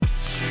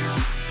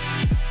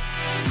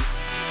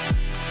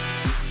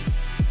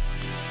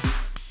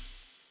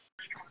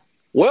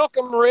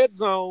Welcome to Red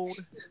Zone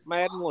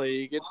Madden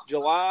League. It's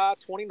July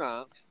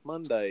 29th,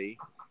 Monday,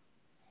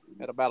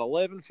 at about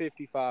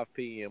 11:55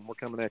 p.m. We're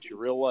coming at you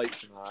real late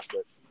tonight,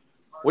 but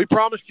we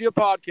promised you a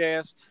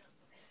podcast,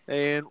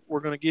 and we're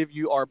going to give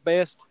you our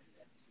best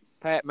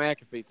Pat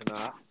McAfee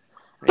tonight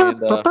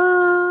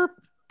and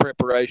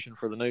preparation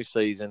for the new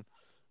season.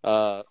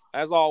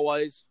 As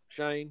always,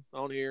 Shane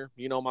on here.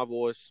 You know my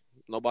voice.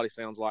 Nobody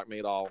sounds like me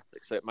at all,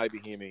 except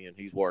maybe Hemi, and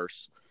he's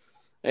worse.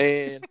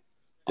 And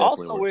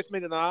Definitely also worse. with me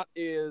tonight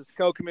is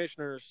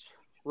co-commissioners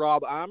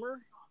Rob Eimer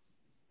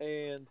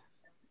and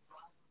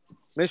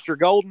Mr.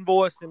 Golden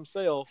Voice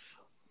himself,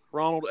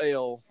 Ronald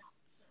L.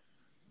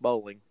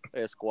 Bowling,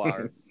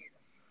 Esquire.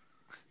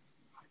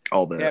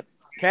 All that.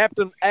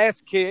 Captain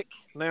Ass Kick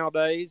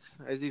nowadays,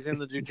 as he's in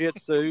the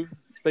jiu-jitsu,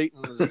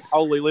 beating the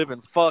holy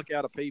living fuck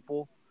out of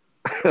people.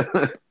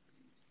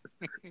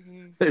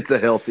 It's a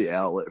healthy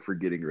outlet for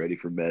getting ready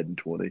for Madden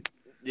 20.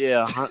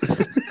 Yeah,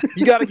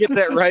 you got to get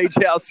that rage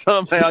out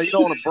somehow. You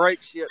don't want to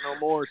break shit no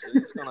more. So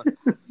it's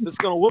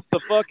gonna whoop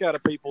the fuck out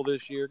of people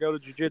this year. Go to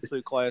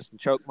jiu-jitsu class and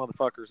choke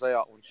motherfuckers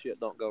out when shit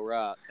don't go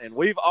right. And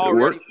we've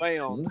already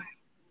found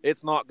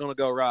it's not gonna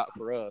go right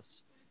for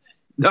us.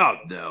 No.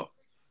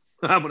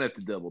 I'm gonna have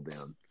to double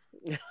down.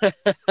 That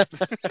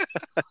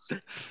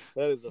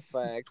is a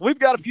fact. We've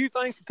got a few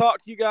things to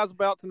talk to you guys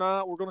about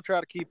tonight. We're gonna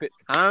try to keep it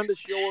kind of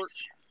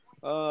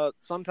short.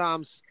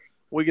 Sometimes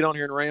we get on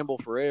here and ramble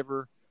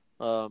forever.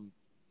 And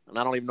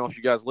I don't even know if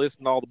you guys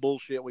listen to all the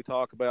bullshit we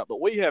talk about,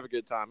 but we have a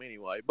good time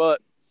anyway. But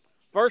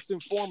first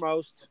and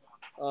foremost,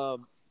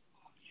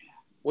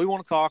 we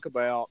want to talk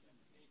about,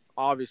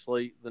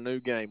 obviously, the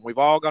new game. We've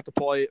all got to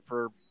play it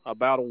for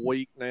about a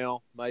week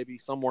now, maybe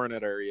somewhere in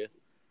that area.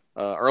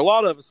 Or a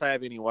lot of us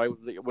have anyway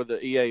with the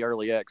EA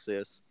Early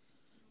Access.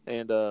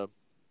 And, other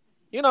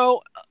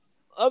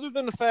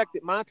than the fact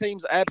that my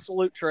team's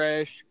absolute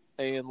trash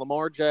and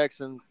Lamar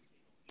Jackson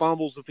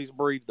fumbles if he's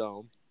breathed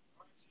on,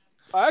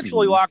 I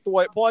actually like the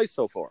way it plays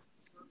so far.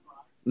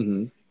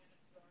 Mm-hmm.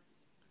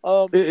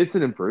 It's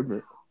an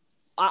improvement.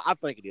 I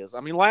think it is. I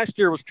mean, last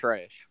year was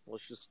trash.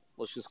 Let's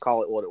just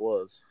call it what it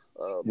was.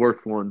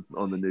 Worst one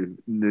on the new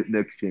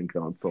next gen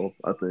console,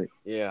 I think.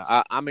 Yeah,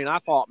 I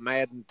thought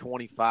Madden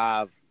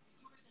 25,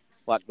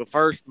 like the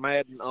first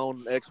Madden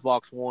on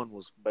Xbox One,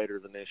 was better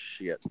than this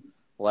shit.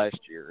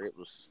 Last year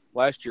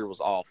was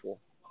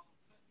awful.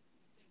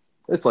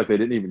 It's like they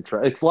didn't even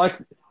try.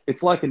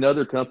 It's like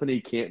another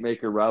company can't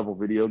make a rival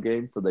video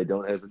game, so they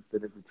don't have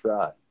incentive to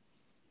try.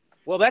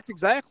 Well, that's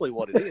exactly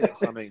what it is.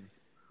 I mean,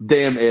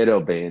 damn Ed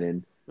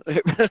O'Bannon.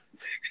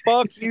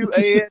 Fuck you,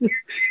 Ed.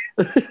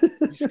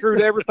 You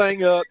screwed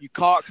everything up, you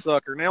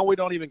cocksucker. Now we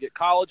don't even get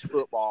college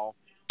football.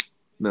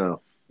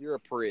 No. You're a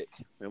prick,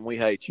 and we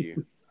hate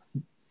you.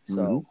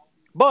 So,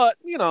 but,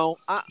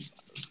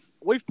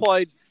 we've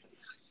played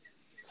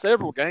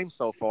several games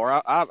so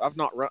far. I've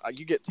not run.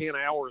 You get 10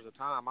 hours of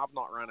time. I've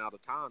not run out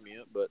of time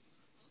yet, but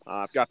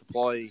I've got to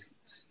play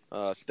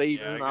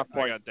Steven. Yeah,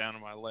 I got down to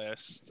my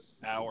last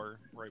hour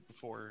right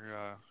before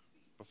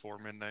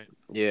midnight.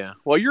 Yeah.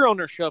 Well, you're on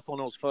there shuffling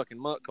those fucking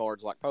MUT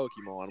cards like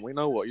Pokemon. We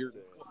know what you're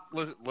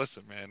doing.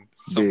 Listen, man.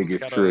 Someone's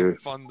got to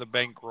fund the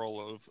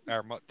bankroll of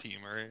our MUT team,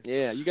 right?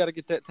 Yeah, you got to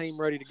get that team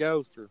ready to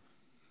go through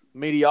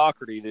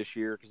mediocrity this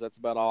year because that's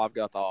about all I've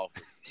got to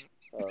offer.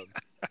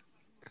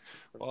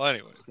 Well,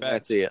 anyway,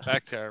 that's it.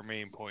 Back to our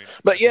main point.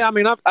 But yeah, I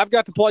mean, I've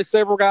got to play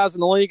several guys in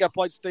the league. I've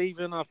played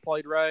Steven. I've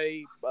played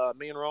Ray.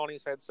 Me and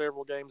Ronnie's had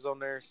several games on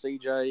there.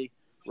 CJ,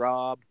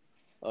 Rob.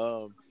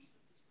 I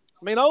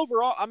mean,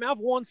 overall, I've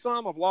won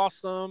some. I've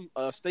lost some.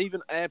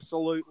 Steven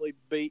absolutely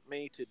beat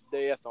me to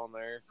death on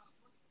there.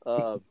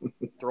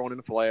 Throwing in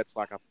the flats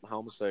like a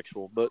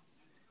homosexual. But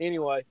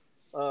anyway.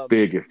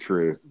 Big if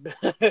true.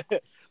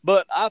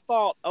 But I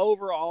thought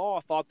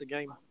the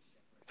game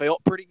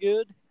felt pretty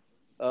good.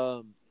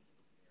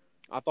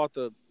 I thought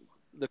the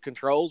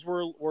controls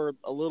were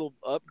a little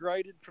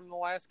upgraded from the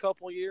last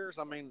couple of years.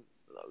 I mean,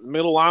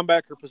 middle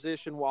linebacker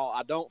position, while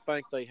I don't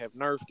think they have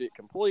nerfed it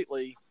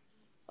completely,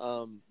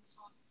 I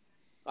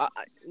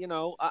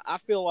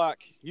feel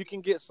like you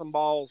can get some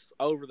balls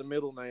over the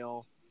middle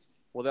now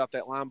without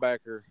that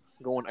linebacker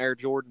going Air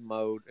Jordan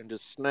mode and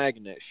just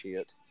snagging that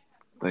shit.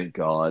 Thank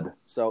God.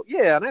 So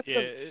yeah, and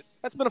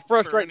that's been a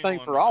frustrating thing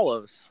for all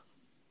of us.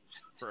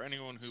 For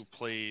anyone who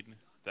played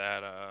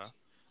that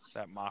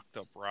mocked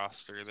up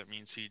roster that me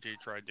and CJ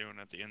tried doing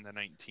at the end of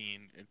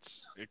 19,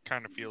 it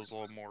kind of feels a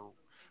little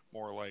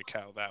more like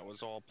how that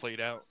was all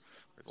played out,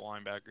 where the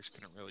linebackers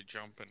couldn't really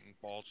jump and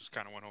balls just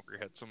kind of went over your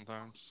head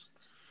sometimes.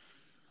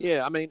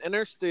 Yeah, I mean, and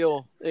there's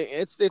still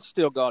it's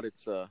still got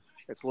its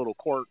little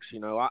quirks.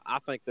 I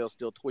think they'll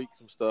still tweak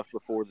some stuff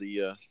before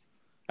the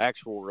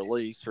actual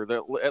release, or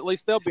at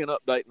least there'll be an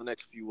update in the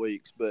next few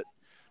weeks. But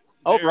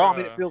overall, I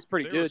mean, it feels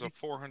pretty good. There was a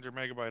 400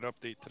 megabyte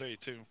update today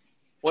too.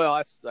 Well,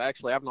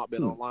 I've not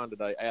been online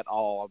today at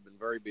all. I've been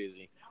very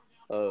busy.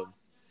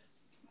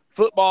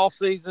 Football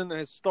season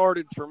has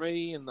started for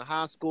me in the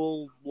high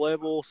school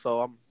level,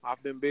 so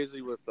I've been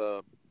busy with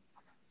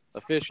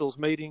officials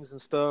meetings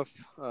and stuff.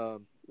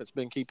 It's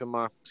been keeping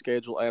my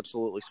schedule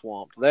absolutely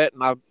swamped. That,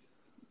 and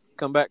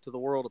come back to the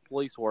world of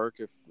police work.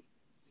 If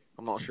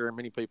I'm not sure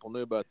many people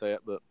knew about that,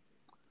 but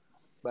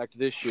back to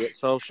this shit.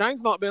 So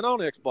Shane's not been on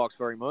Xbox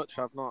very much.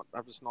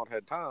 I've just not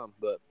had time.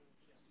 But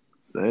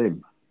Same.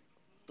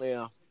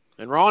 yeah,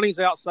 and Ronnie's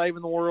out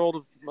saving the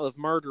world of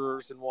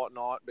murderers and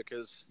whatnot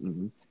because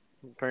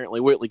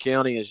apparently Whitley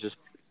County is just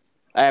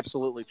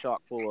absolutely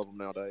chock full of them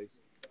nowadays.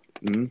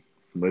 Mm-hmm.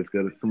 Somebody's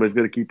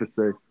got to keep us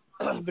safe.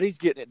 But he's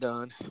getting it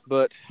done.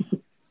 But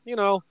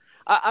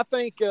I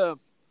think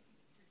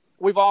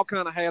we've all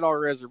kind of had our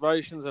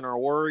reservations and our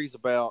worries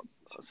about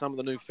some of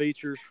the new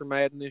features for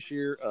Madden this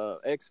year.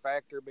 X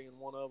Factor being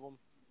one of them.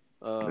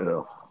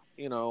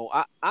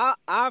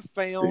 I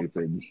found,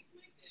 Stupid.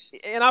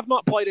 and I've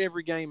not played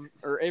every game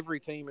or every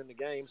team in the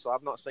game, so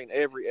I've not seen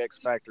every X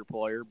Factor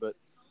player. But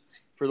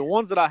for the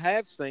ones that I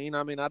have seen,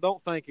 I mean, I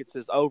don't think it's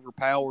as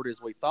overpowered as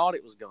we thought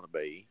it was going to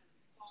be.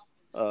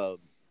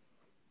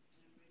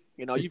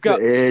 You've got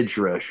the edge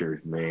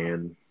rushers,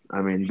 man.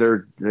 I mean,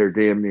 they're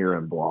damn near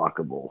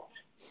unblockable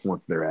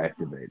once they're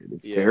activated.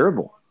 It's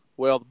terrible.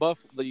 Well, the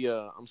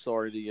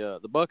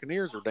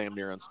Buccaneers are damn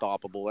near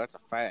unstoppable. That's a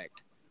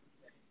fact.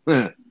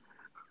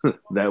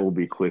 That will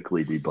be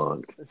quickly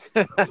debunked.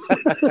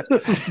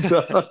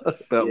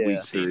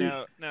 Week See, 3.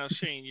 now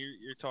Shane,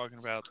 you're talking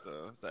about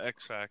the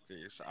X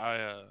Factors.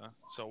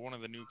 So one of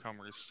the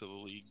newcomers to the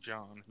league,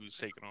 John, who's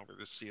taken over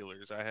the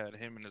Steelers, I had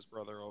him and his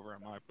brother over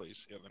at my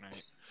place the other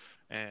night,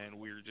 and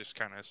we were just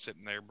kind of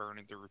sitting there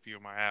burning through a few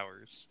of my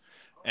hours.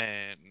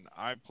 And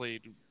I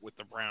played with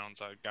the Browns.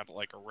 I got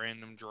like a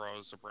random draw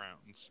as the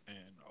Browns, and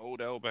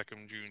Odell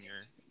Beckham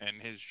Jr. and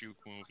his juke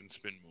move and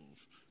spin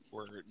move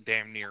were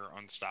damn near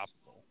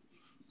unstoppable.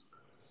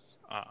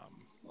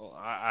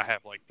 I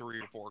have like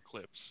 3 or 4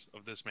 clips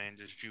of this man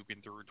just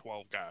juking through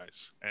 12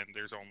 guys, and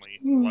there's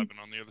only 11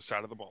 on the other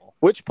side of the ball.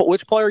 Which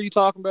player are you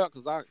talking about?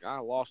 Because I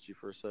lost you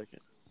for a second.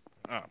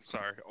 Oh,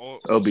 sorry.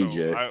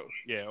 OBJ.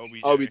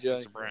 OBJ.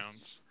 The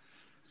Browns.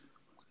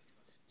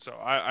 So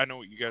I know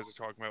what you guys are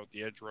talking about with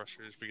the edge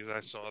rushers because I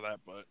saw that,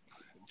 but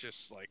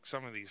just like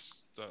some of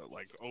these,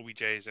 like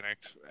OBJs and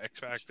X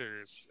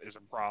Factors is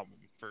a problem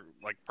for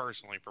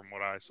personally from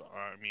what I saw.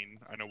 I mean,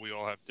 I know we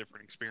all have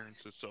different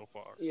experiences so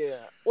far. Yeah.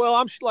 Well,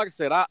 like I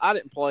said, I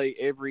didn't play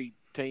every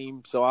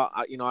team, so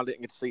I didn't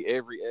get to see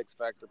every X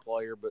Factor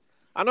player, but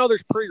I know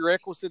there's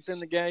prerequisites in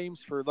the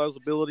games for those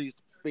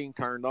abilities being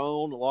turned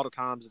on. A lot of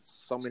times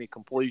it's so many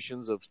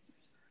completions of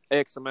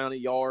X amount of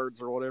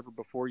yards or whatever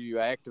before you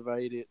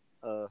activate it.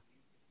 I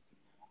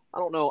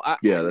don't know.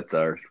 That's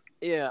ours.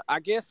 Yeah, I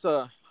guess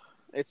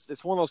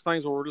it's one of those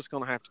things where we're just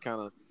going to have to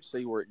kind of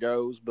see where it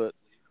goes. But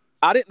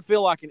I didn't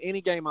feel like in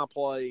any game I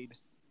played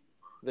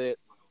that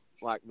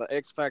like the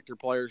X Factor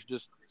players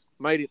just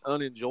made it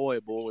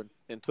unenjoyable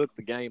and took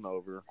the game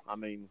over. I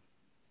mean,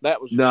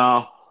 that was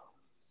no.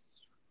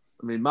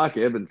 I mean, Mike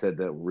Evans had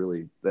that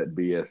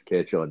BS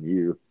catch on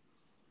you.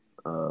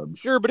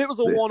 Sure, but it was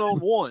a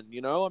one-on-one,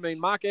 I mean,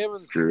 Mike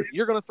Evans, True.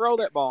 You're going to throw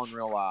that ball in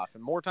real life,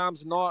 and more times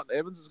than not,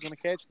 Evans is going to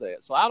catch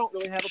that. So I don't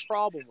really have a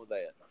problem with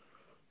that.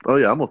 Oh,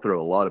 yeah, I'm going to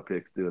throw a lot of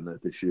picks doing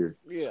that this year.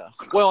 Yeah.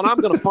 Well, and I'm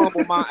going to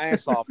fumble my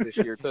ass off this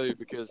year, too,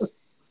 because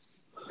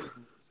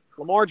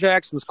Lamar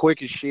Jackson's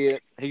quick as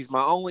shit. He's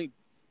my only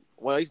 –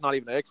 well, he's not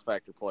even an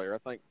X-Factor player. I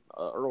think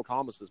Earl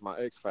Thomas is my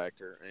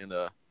X-Factor, and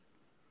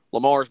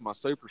Lamar's my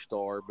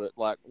superstar. But,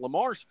 like,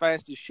 Lamar's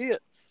fast as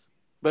shit.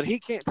 But he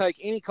can't take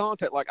any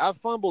contact. Like, I've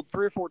fumbled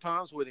 3 or 4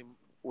 times with him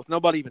with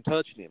nobody even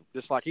touching him.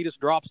 Just like he just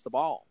drops the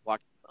ball,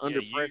 like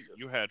under pressure.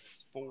 You had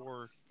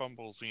 4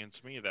 fumbles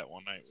against me that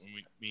one night when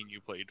me and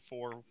you played.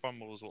 4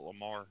 fumbles with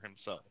Lamar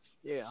himself.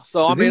 Yeah.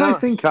 So, Has anybody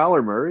seen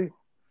Kyler Murray?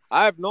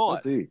 I have not.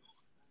 Let's see.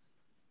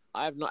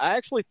 I have not. I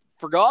actually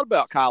forgot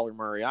about Kyler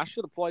Murray. I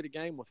should have played a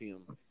game with him.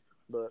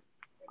 But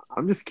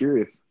I'm just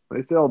curious.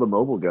 They say all the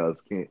mobile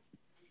guys can't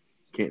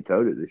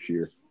tote it this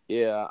year.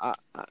 Yeah,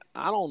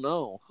 I don't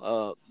know.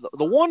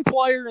 The one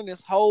player in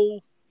this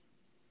whole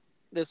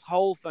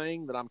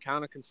thing that I'm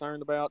kind of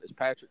concerned about is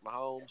Patrick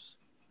Mahomes.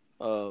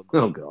 Oh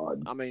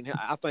God! I mean,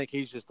 I think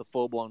he's just a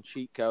full blown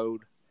cheat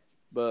code,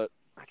 but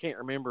I can't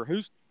remember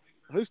who's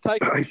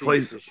taking the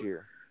Chiefs this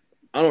year.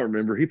 I don't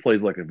remember. He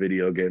plays like a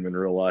video game in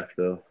real life,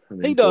 though. I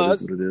mean, he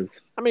does. What it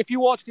is. I mean, if you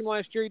watched him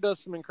last year, he does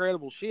some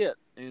incredible shit,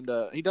 and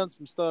he done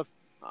some stuff.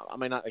 I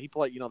mean, he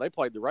played. They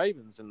played the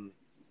Ravens, and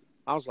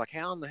I was like,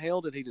 how in the hell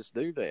did he just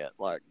do that?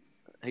 Like,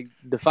 he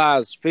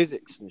defies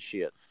physics and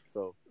shit.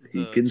 So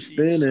he can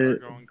spin Chiefs it. Are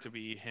going to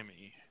be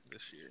Hemi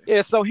this year.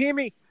 Yeah, so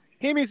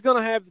Hemi's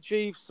going to have the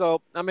Chiefs.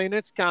 So I mean,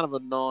 it's kind of a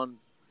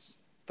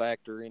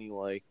non-factor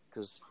anyway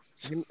because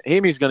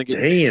Hemi's going to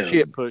get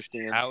shit pushed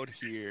in out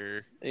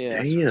here.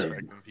 Yeah,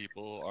 disrespecting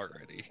people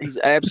already. He's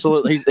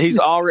absolutely. He's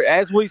already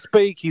as we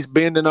speak. He's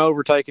bending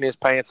over, taking his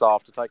pants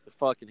off to take the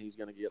fucking he's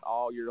going to get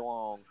all year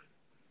long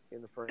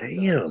in the franchise.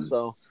 Damn.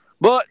 So.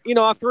 But,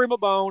 I threw him a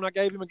bone. I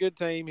gave him a good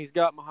team. He's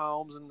got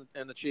Mahomes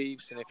and the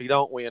Chiefs, and if he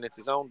don't win, it's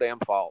his own damn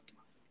fault.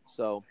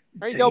 So,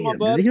 there you go, my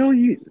buddy.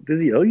 Does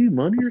he owe you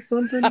money or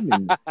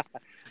something?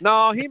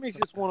 No, he's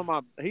just one of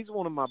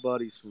my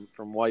buddies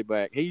from way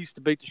back. He used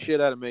to beat the shit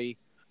out of me,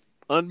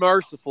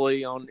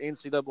 unmercifully on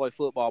NCAA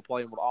football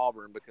playing with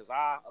Auburn because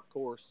I, of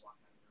course,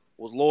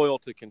 was loyal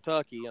to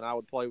Kentucky and I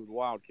would play with the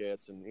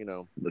Wildcats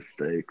and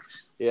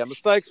Mistakes. Yeah,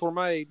 mistakes were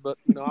made, but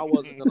I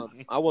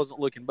wasn't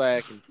looking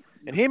back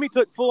and Hemi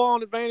took full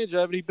on advantage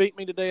of it. He beat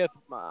me to death.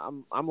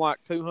 I'm like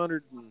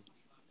 1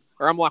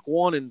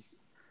 and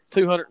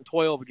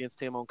 212 against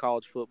him on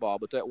college football,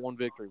 but that one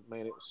victory,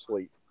 man, it was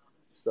sweet.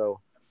 So,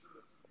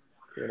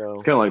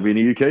 it's kind of like being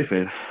a UK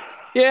fan.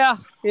 Yeah,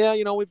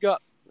 we've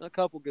got a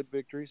couple good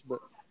victories, but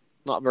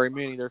not very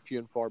many. They're few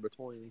and far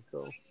between.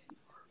 So,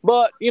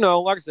 but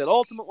like I said,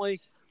 ultimately,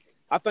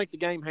 I think the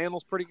game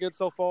handles pretty good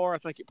so far. I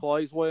think it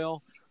plays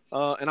well,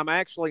 and I'm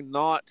actually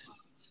not.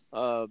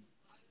 I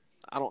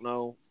don't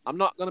know. I'm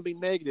not going to be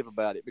negative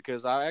about it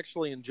because I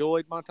actually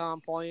enjoyed my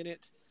time playing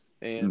it,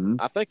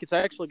 and I think it's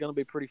actually going to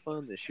be pretty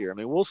fun this year. I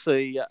mean, we'll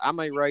see. I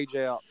may rage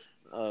out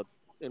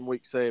in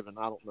week 7.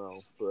 I don't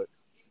know, but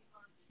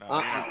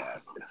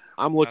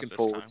I'm looking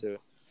forward to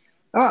it.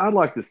 I'd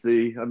like to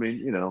see. I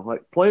mean,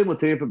 like playing with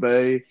Tampa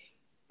Bay,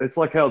 it's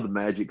like how the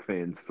Magic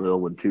fans feel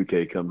when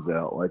 2K comes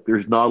out. Like,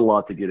 there's not a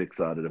lot to get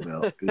excited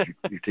about because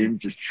your team's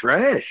just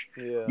trash.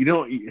 Yeah.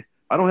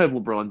 I don't have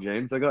LeBron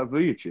James. I got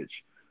Vujicic.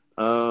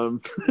 So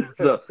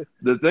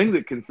the thing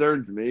that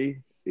concerns me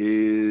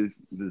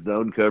is the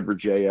zone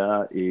coverage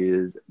AI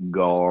is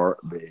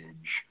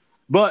garbage.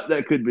 But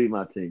that could be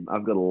my team.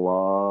 I've got a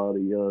lot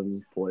of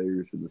young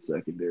players in the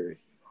secondary.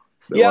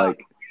 But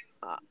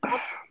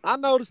I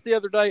noticed the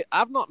other day,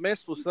 I've not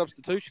messed with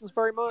substitutions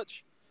very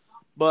much,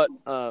 but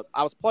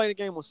I was playing a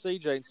game with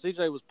CJ, and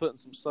CJ was putting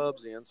some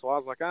subs in, so I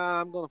was like,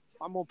 I'm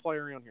gonna play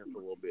around here for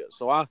a little bit.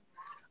 So I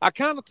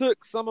kind of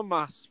took some of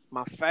my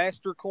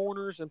faster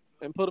corners and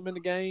put them in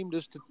the game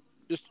just to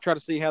try to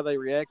see how they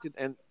reacted.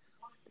 And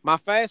my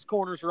fast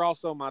corners are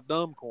also my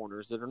dumb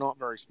corners that are not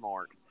very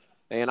smart.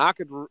 And I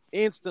could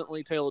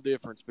instantly tell the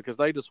difference because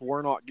they just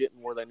were not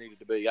getting where they needed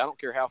to be. I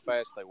don't care how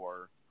fast they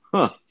were.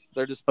 Huh.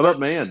 They're just how about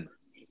man?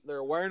 Their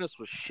awareness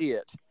was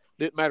shit.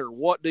 Didn't matter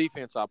what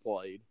defense I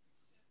played.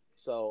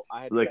 So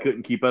they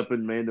couldn't keep up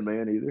in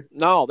man-to-man either?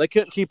 No, they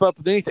couldn't keep up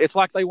with anything. It's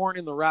like they weren't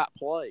in the right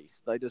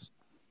place. It's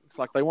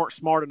like they weren't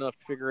smart enough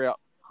to figure out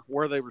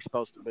where they were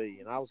supposed to be,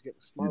 and I was getting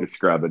smoked. You're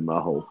describing my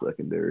whole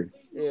secondary.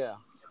 Yeah.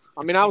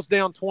 I mean, I was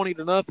down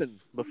 20-0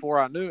 before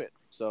I knew it,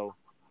 so.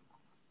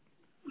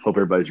 Hope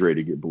everybody's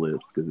ready to get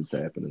blitzed because it's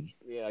happening.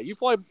 Yeah, you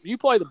play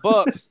the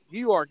Bucks,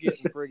 you are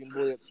getting friggin'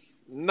 blitzed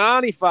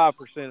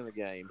 95% of the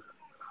game,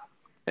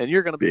 and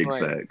you're going to be big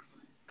facts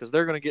because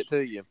they're going to get to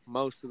you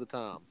most of the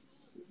time.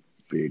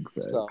 Big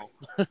facts. So.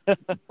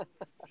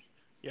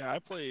 Yeah, I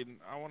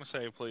want to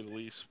say I played at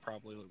least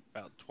probably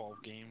about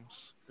 12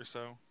 games or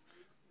so.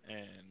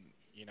 And,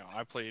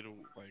 I played,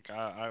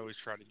 I always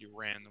try to do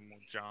random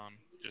with John,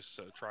 just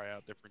to try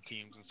out different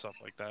teams and stuff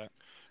like that.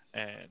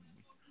 And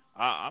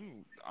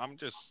I'm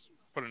just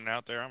putting it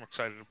out there. I'm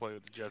excited to play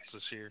with the Jets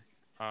this year.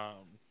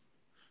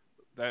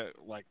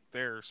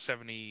 They're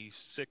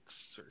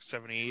 76 or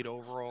 78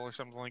 overall or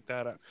something like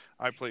that.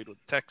 I played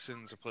with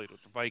Texans, I played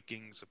with the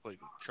Vikings, I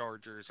played with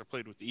Chargers, I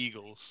played with the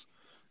Eagles.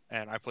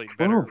 And I played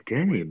better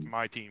with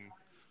my team,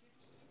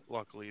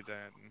 luckily,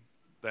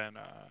 than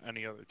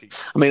any other team.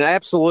 I mean,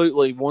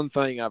 absolutely. One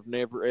thing I've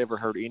never ever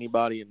heard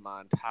anybody in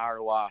my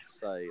entire life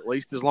say, at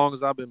least as long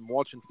as I've been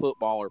watching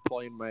football or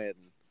playing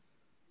Madden,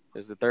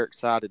 is that they're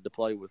excited to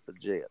play with the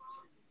Jets.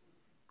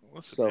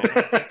 Listen,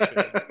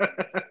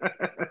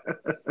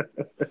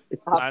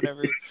 I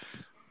never.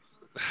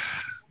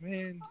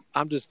 Man,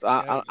 I'm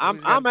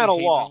at a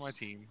loss. My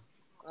team.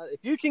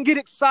 If you can get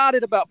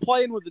excited about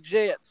playing with the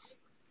Jets.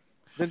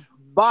 Then,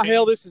 by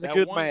hell, this is a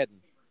good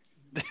Madden.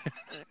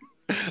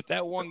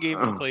 That one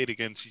game we played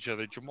against each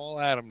other,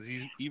 Jamal Adams,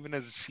 even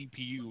as a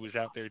CPU, was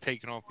out there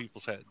taking off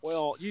people's heads.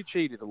 Well, you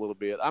cheated a little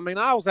bit. I mean,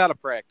 I was out of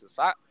practice.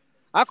 I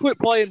quit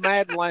playing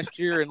Madden last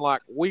year in,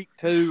 week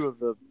 2 of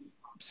the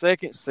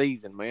second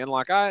season, man.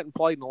 I hadn't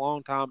played in a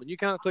long time, and you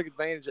kind of took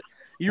advantage of it.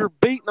 You were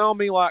beating on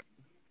me like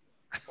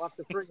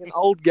the freaking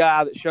old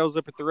guy that shows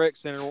up at the rec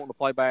center wanting to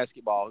play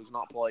basketball who's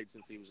not played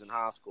since he was in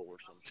high school or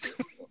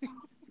something.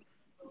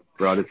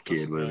 Brought his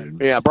kid with him.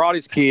 Yeah, brought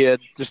his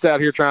kid. Just out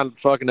here trying to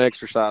fucking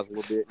exercise a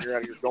little bit. You're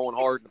out here going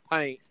hard in the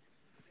paint.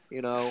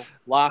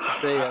 Life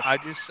and death.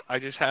 I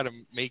just had to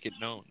make it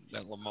known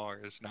that Lamar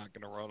is not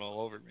going to run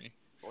all over me.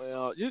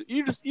 Well,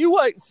 you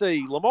wait and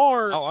see.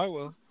 Lamar. Oh, I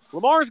will.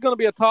 Lamar's going to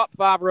be a top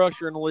 5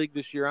 rusher in the league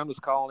this year. I'm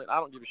just calling it. I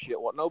don't give a shit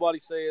what nobody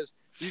says.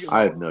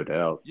 I have no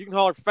doubt. You can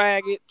holler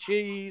faggot,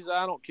 cheese.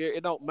 I don't care.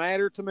 It don't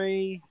matter to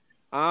me.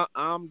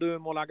 I'm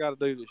doing what I got to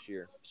do this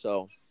year.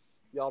 So.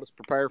 Y'all just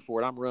prepare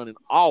for it. I'm running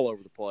all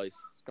over the place.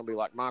 It's going to be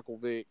like Michael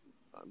Vick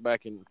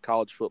back in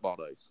college football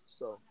days.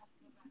 So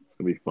it's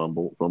going to be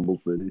fumble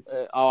city.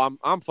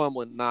 I'm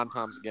fumbling 9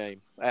 times a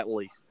game, at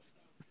least.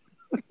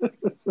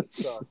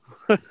 So.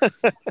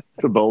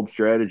 It's a bold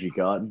strategy,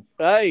 Cotton.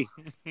 Hey,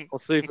 we'll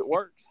see if it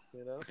works,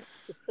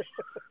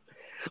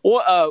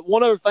 Well,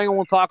 one other thing I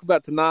want to talk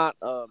about tonight,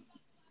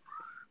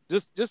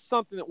 just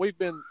something that we've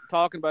been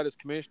talking about as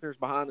commissioners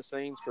behind the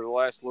scenes for the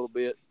last little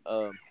bit.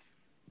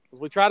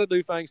 we try to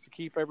do things to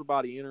keep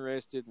everybody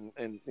interested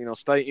and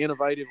stay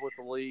innovative with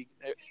the league.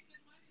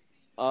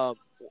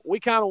 We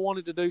kind of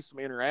wanted to do some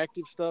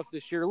interactive stuff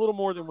this year, a little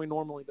more than we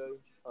normally do.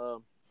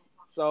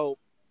 So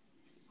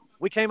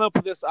we came up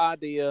with this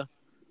idea.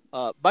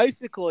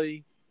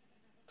 Basically,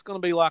 it's going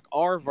to be like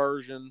our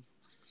version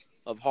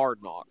of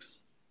Hard Knocks.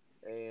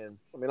 And,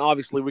 I mean,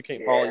 obviously we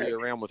can't follow you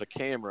around with a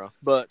camera,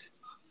 but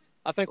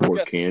I think or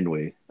can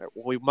we?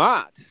 We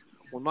might.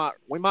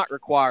 We might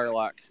require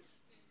like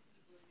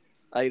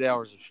 8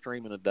 hours of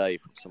streaming a day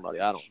from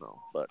somebody. I don't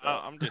know, but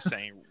I'm just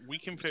saying we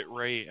can fit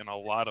Ray in a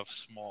lot of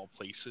small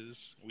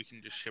places. We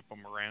can just ship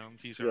him around.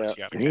 He's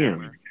already got a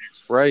camera.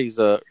 Ray's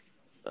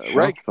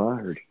shots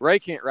fired. Ray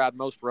can't ride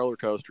most roller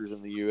coasters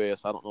in the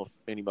U.S. I don't know if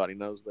anybody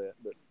knows that,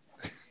 but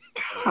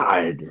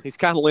God. He's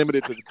kind of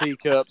limited to the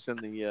teacups and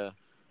the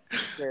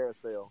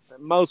carousel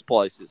at most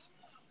places.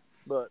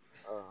 But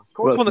of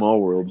course,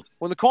 small world.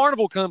 When the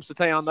carnival comes to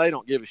town, they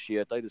don't give a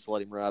shit. They just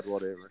let him ride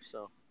whatever.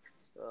 So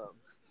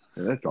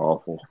that's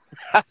awful.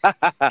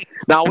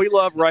 No, we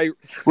love Ray.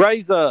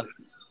 Ray's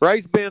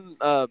been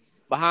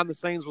behind the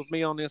scenes with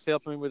me on this,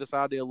 helping me with this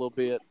idea a little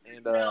bit,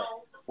 and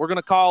we're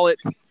gonna call it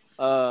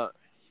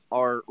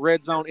our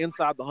Red Zone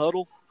Inside the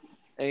Huddle,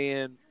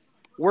 and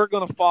we're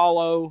gonna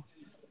follow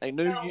a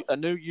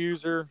new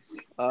user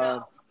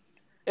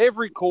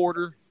every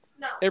quarter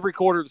of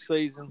the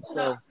season.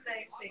 So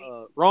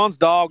Ron's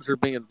dogs are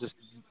being just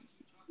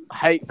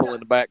hateful in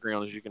the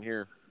background, as you can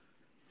hear.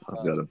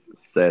 I've got a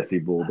sassy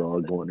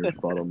bulldog wanting her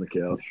spot on the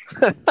couch.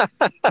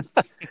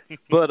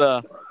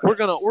 But we're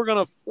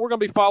gonna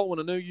be following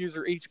a new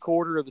user each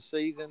quarter of the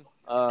season.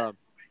 We're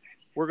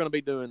gonna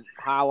be doing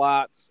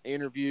highlights,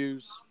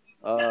 interviews,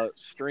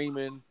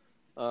 streaming,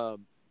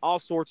 all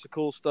sorts of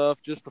cool stuff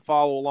just to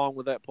follow along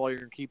with that player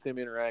and keep them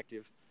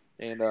interactive.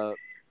 And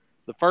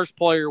the first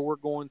player we're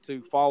going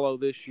to follow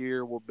this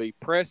year will be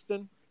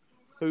Preston,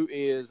 who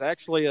is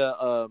actually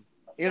a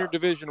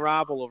interdivision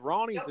rival of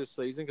Ronnie's this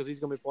season because he's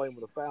going to be playing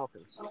with the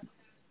Falcons.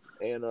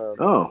 And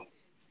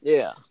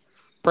yeah,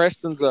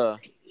 Preston's a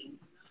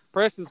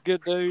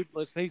good dude.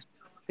 Listen,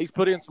 he's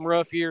put in some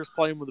rough years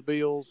playing with the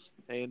Bills,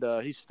 and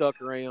he's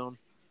stuck around.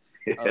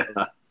 Yeah.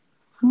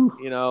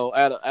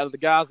 Out of the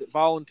guys that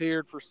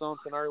volunteered for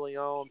something early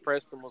on,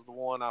 Preston was the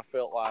one I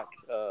felt like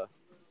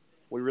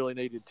we really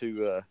needed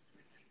to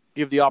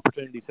give the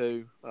opportunity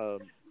to.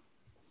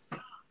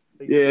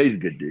 Yeah, he's a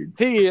good dude.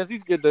 He is.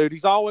 He's a good dude.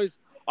 He's always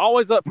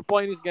up for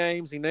playing his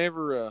games. He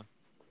never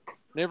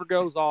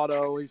goes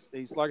auto.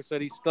 He's like I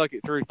said, he's stuck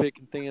it through thick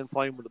and thin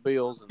playing with the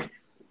Bills, and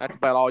that's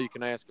about all you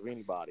can ask of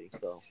anybody.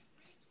 So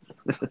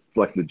it's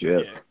like the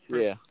Jets.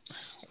 Yeah.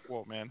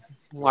 Well, man,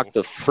 like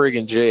the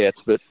friggin'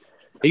 Jets, but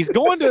he's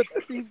going to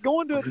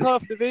a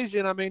tough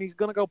division. I mean, he's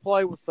going to go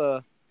play with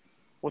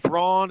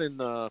Ron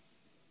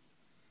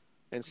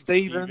and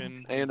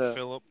Steven and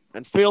Philip.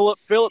 And Philip,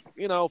 Philip's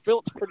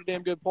a pretty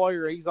damn good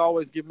player. He's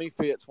always given me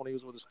fits when he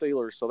was with the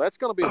Steelers. So that's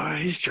going to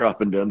be he's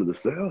dropping down to the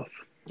south.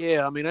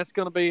 Yeah, I mean, that's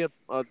going to be,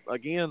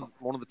 again,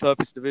 one of the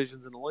toughest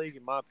divisions in the league,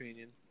 in my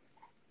opinion.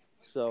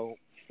 So,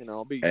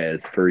 I'll be...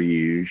 As per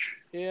usual.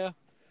 Yeah.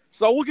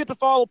 So we'll get to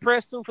follow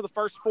Preston for the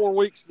first 4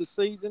 weeks of the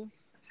season.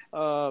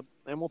 And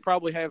we'll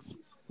probably have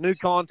new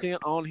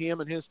content on him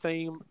and his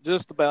team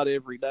just about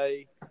every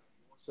day.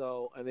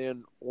 So, and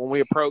then when we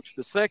approach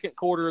the second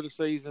quarter of the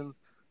season,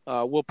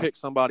 we'll pick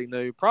somebody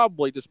new,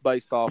 probably just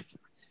based off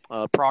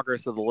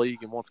progress of the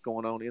league and what's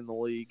going on in the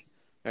league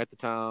at the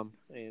time.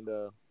 And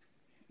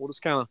we'll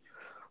just kind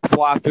of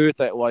fly through it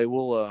that way.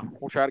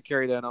 We'll try to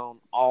carry that on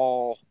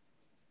all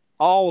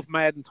of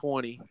Madden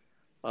 20,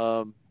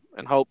 and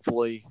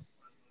hopefully,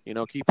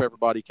 keep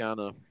everybody kind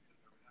of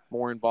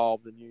more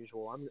involved than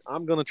usual.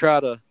 I'm going to try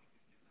to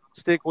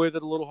stick with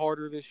it a little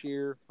harder this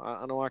year.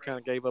 I know I kind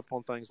of gave up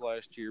on things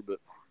last year, but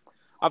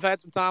I've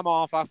had some time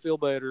off. I feel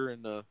better,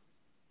 and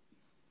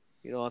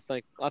I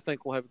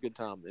think we'll have a good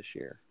time this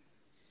year.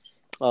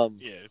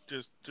 Yeah,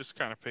 just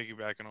kind of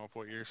piggybacking off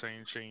what you're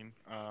saying, Shane.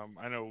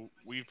 I know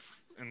we've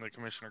in the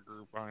commissioner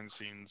group behind the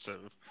scenes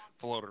have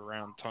floated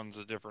around tons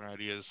of different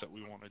ideas that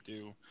we want to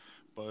do,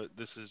 but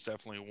this is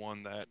definitely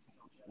one that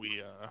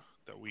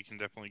we can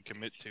definitely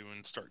commit to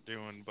and start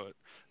doing. But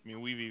I mean,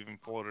 we've even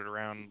floated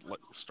around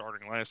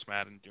starting last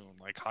Madden doing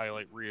like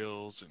highlight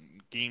reels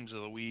and games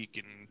of the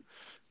week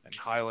and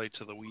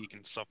highlights of the week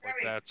and stuff like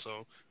that.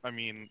 So I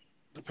mean,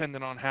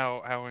 depending on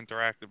how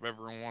interactive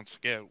everyone wants to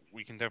get,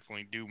 we can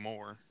definitely do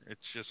more.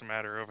 It's just a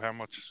matter of how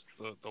much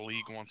the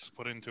league wants to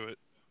put into it.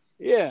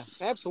 Yeah,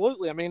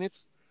 absolutely. I mean,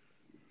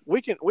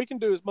 we can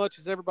do as much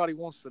as everybody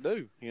wants to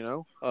do.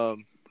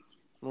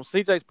 Well,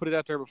 CJ's put it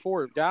out there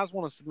before. If guys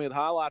want to submit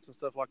highlights and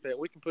stuff like that,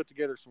 we can put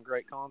together some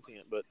great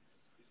content. But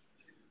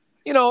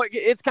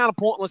it's kind of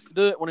pointless to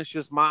do it when it's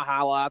just my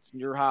highlights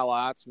and your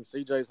highlights and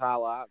CJ's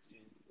highlights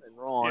and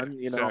Ron.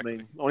 Yeah, exactly. I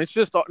mean, it's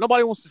just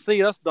nobody wants to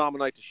see us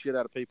dominate the shit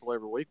out of people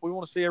every week. We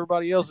want to see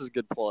everybody else's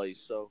good plays.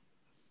 So,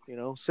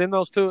 send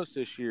those to us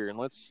this year, and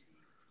let's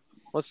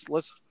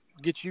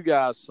get you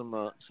guys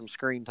some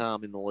screen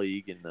time in the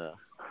league and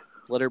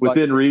let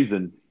everybody within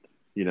reason.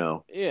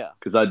 Yeah.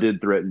 because I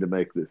did threaten to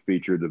make this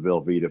feature the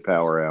Velveeta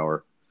Power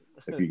Hour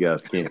if you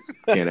guys can't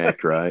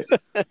act right.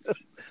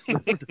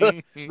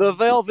 The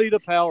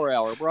Velveeta Power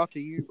Hour brought to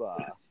you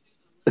by.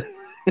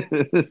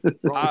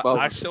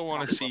 I still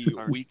want to see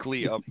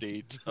weekly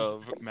updates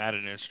of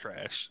Madden is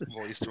Trash,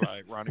 voiced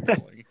by Ronnie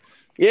Bowling.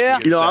 Yeah.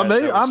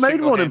 Because I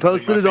made one and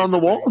posted it on the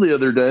wall the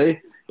other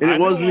day, and it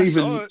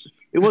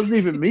wasn't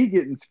even me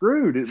getting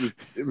screwed.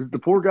 It was the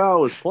poor guy I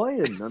was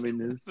playing. I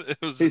mean,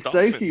 his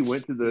safety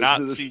went to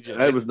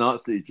CJ. It was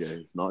not CJ.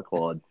 It's not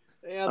Claude.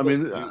 Yeah, I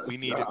mean, we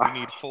need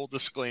full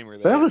disclaimer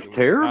that was it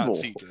terrible.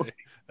 Was not CJ.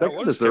 That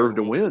was deserved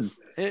to terrible.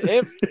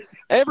 win.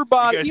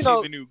 Everybody, you guys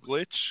see the new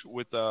glitch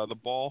with the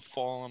ball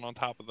falling on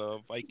top of the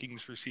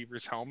Vikings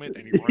receiver's helmet,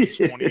 and he runs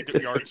 20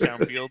 yards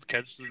downfield,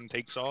 catches it, and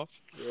takes off?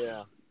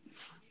 Yeah.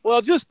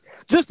 Well, just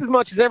as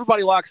much as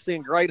everybody likes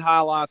seeing great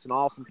highlights and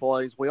awesome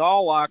plays, we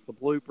all like the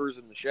bloopers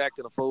and the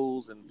Shaqtin' the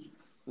Fools, and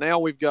now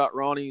we've got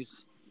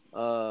Ronnie's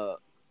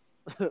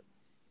Madden.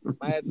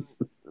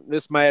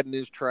 This Madden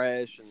is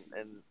trash,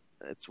 and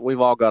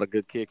we've all got a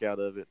good kick out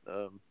of it.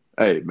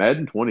 Hey,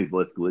 Madden 20 is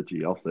less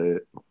glitchy. I'll say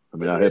it. I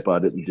mean, I hope I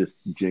didn't just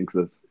jinx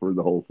us for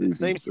the whole season.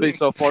 Seems to be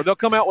so far. They'll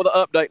come out with an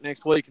update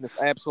next week and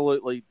just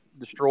absolutely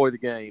destroy the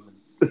game.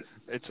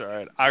 It's all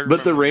right. I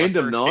remember the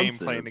random my first nonsense.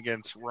 game playing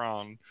against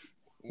Ron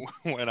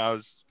when I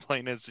was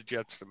playing as the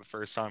Jets for the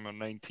first time on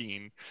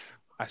 19.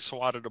 I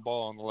swatted a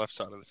ball on the left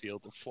side of the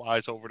field. It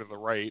flies over to the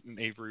right, and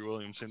Avery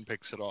Williamson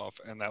picks it off.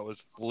 And that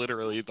was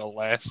literally the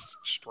last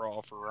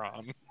straw for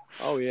Ron.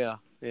 Oh, yeah.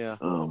 Yeah.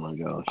 Oh, my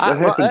gosh. That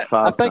happened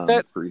 5 times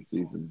this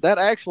preseason. That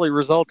actually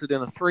resulted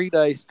in a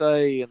 3-day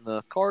stay in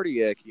the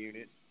cardiac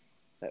unit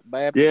at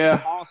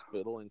Baptist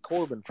Hospital in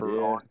Corbin for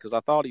Ron because I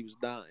thought he was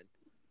dying.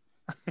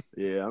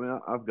 Yeah, I mean,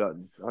 I've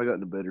gotten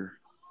better.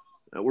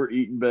 We're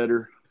eating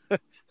better.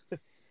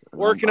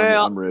 Working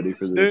out. I'm ready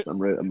for this. I'm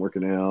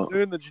working out.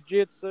 Doing the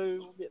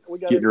jiu-jitsu.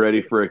 Getting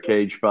ready for a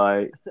cage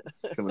fight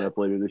coming up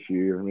later this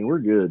year. I mean, we're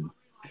good.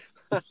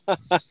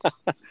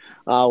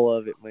 I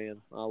love it,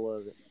 man. I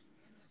love it.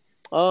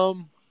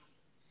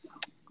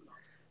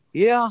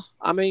 Yeah,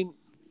 I mean,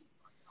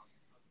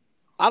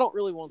 I don't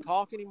really want to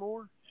talk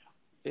anymore.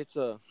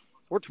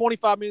 We're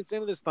 25 minutes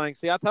into this thing.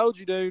 See, I told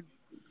you, dude.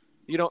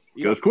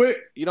 Goes quick.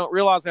 You don't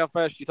realize how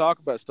fast you talk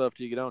about stuff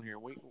till you get on here.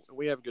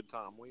 We have a good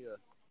time. We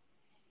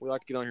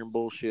like to get on here and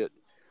bullshit.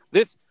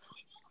 This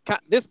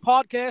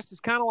podcast is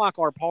kind of like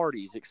our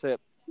parties,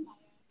 except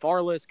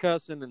far less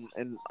cussing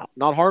and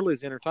not hardly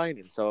as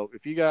entertaining. So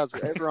if you guys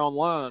are ever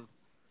online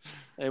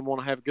and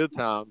want to have a good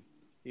time,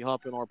 you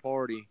hop in our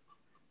party.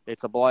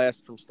 It's a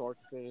blast from start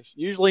to finish.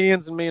 Usually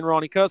ends in me and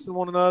Ronnie cussing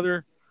one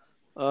another.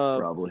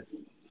 Probably.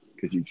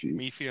 Because you cheat.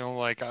 Me feeling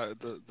like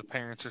the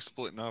parents are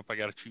splitting up. I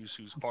got to choose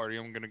whose party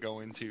I'm going to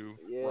go into.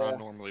 Yeah. Ron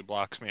normally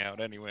blocks me out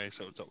anyway,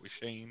 so it's always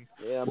Shane.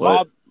 Yeah,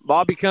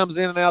 Bobby comes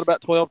in and out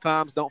about 12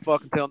 times. Don't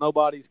fucking tell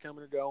nobody he's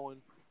coming or going.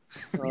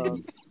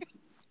 In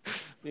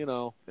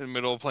the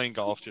middle of playing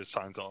golf, just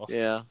signs off.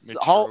 Yeah.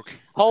 Mid-stroke.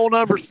 Hole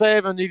number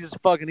 7,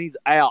 he's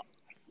out.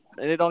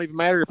 And it don't even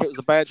matter if it was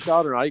a bad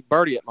shot or not. He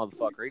birdie that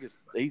motherfucker.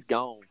 He's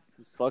gone.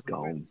 He's fucking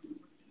gone.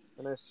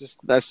 And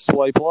that's the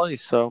way he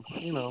plays. So,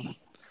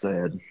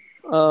 Sad.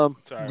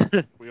 Sorry.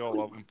 We all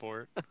love him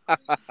for it.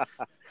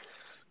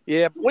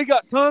 Yeah, we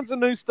got tons of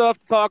new stuff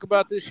to talk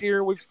about this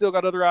year. We've still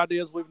got other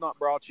ideas we've not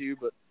brought you,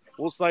 but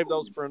we'll save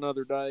those for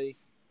another day.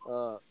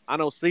 I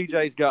know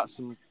CJ's got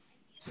some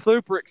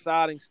super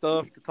exciting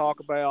stuff to talk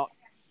about.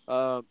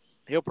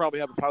 He'll probably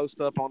have a post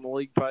up on the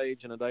league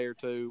page in a day or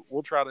two.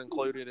 We'll try to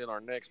include it in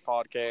our next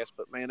podcast.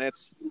 But, man,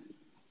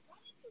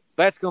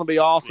 that's going to be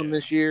awesome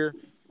this year.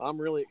 I'm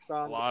really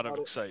excited. A lot of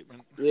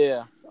excitement.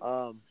 Yeah.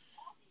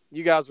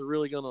 You guys are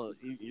really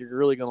you're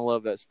really gonna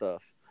love that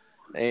stuff.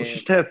 And let's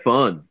just have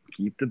fun.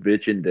 Keep the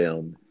bitching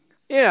down.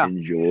 Yeah.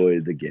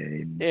 Enjoy the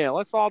game. Yeah,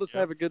 let's all just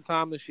have a good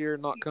time this year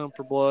and not come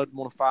for blood and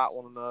want to fight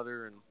one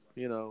another, and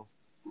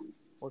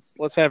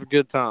let's have a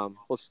good time.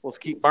 Let's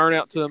keep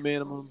burnout to a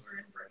minimum,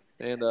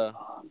 and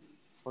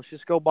let's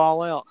just go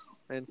ball out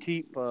and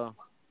keep the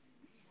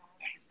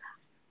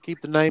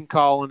name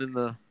calling and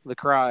the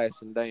crying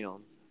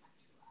down,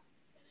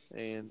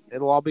 and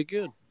it'll all be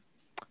good.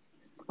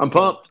 I'm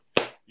pumped.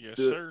 Yes,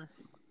 sir.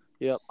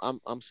 Yep,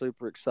 I'm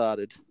super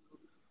excited,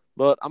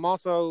 but I'm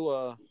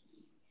also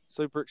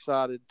super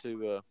excited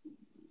to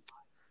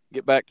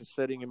get back to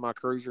sitting in my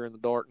cruiser in the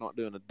dark, not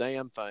doing a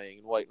damn thing,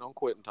 and waiting on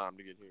quitting time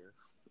to get here.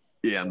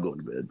 Yeah, I'm going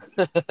to bed.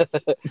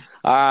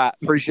 All right,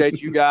 appreciate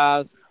you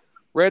guys.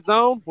 Red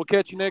Zone, we'll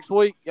catch you next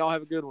week. Y'all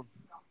have a good one.